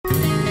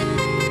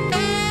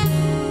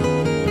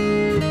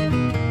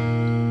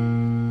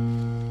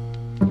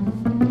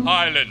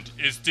island.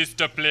 Is this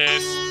the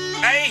place?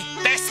 Hey,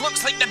 this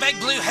looks like the big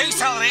blue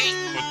house, all right.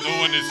 But no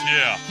one is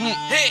here.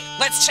 Hey,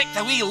 let's check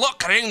the wee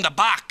lock around the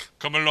back.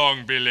 Come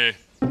along, Billy.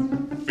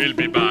 We'll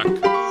be back.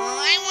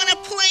 I want to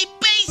play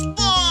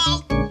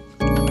baseball.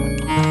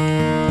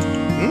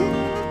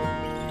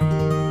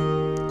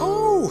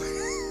 Oh,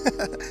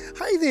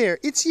 hi there.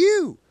 It's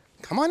you.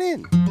 Come on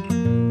in.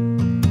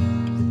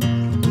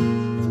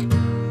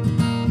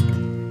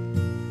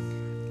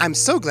 I'm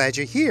so glad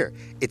you're here.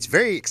 It's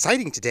very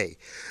exciting today.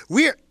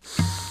 Wait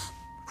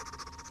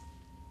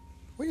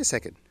a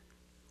second.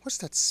 What's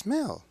that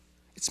smell?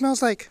 It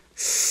smells like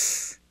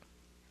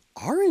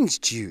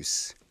orange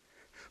juice.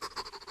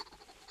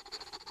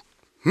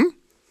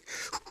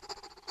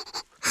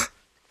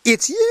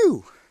 It's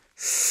you.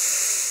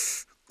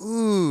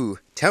 Ooh,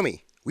 tell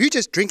me, were you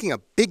just drinking a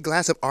big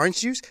glass of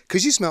orange juice?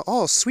 'Cause you smell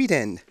all sweet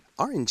and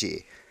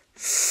orangey.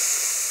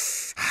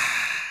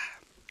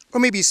 Or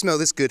maybe you smell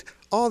this good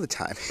all the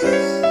time.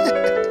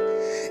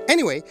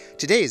 Anyway,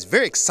 today is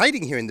very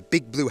exciting here in the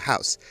big blue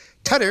house.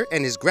 Tutter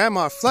and his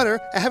grandma Flutter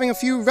are having a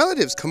few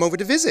relatives come over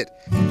to visit,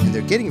 and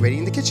they're getting ready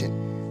in the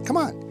kitchen. Come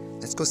on,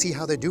 let's go see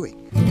how they're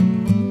doing.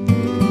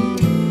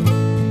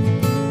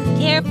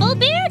 Careful,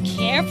 Bear,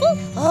 careful.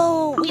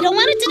 Oh, we don't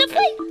want it to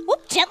deflate.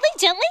 Whoop, gently,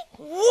 gently.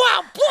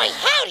 Wow, boy,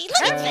 howdy,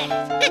 look at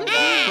that.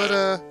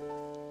 But,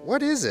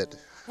 what is it?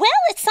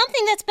 Well, it's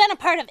something that's been a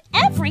part of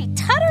every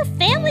Tutter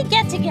family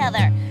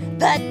get-together.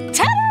 The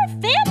Tutter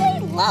Family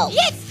Loaf.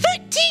 Yeah,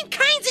 13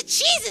 kinds of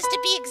cheeses to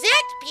be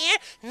exact, Pierre.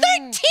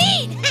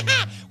 13!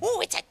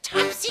 Ooh, it's a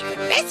top-secret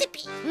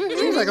recipe.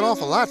 Seems like an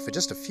awful lot for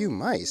just a few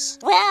mice.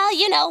 Well,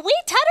 you know, we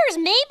Tutters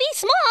may be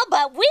small,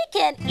 but we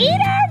can eat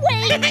our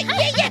weight.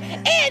 yeah.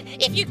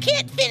 And if you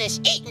can't finish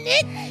eating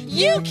it,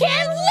 You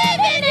can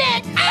live in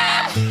it.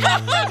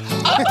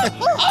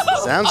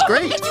 Sounds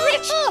great. it's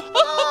rich.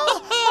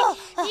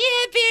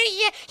 Yeah, Bear,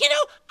 yeah. You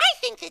know, I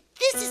think that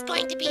this is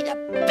going to be the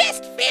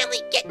best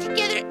family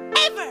get-together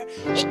ever.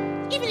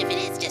 Even if it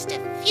is just a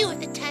few of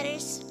the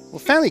Tutters. Well,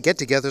 family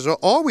get-togethers are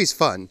always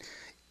fun,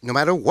 no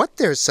matter what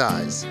their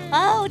size.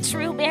 Oh,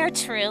 true, Bear,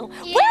 true.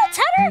 Yeah. Well,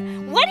 Tutter,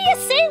 what do you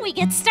say we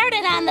get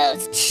started on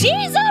those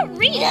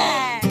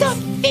cheese-a-ritas? The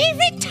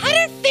favorite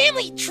Tutter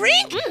family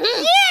drink? Yeah,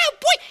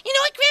 boy. You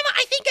know what, Grandma?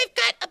 I think I've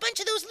got a bunch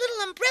of those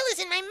little umbrellas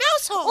in my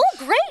mouse hole. Oh,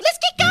 great. Let's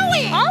get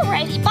going.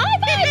 Alrighty,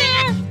 bye-bye,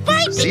 Bear.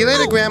 Bye. See you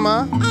later,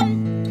 Grandma.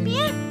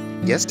 Bear?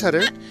 Yes,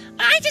 Tutter?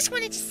 I just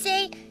wanted to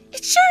say,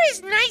 it sure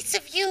is nice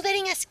of you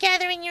letting us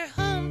gather in your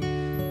home.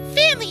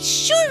 Family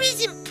sure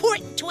is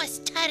important to us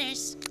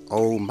Tutters.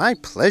 Oh, my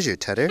pleasure,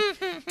 Tutter.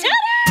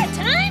 Tutter!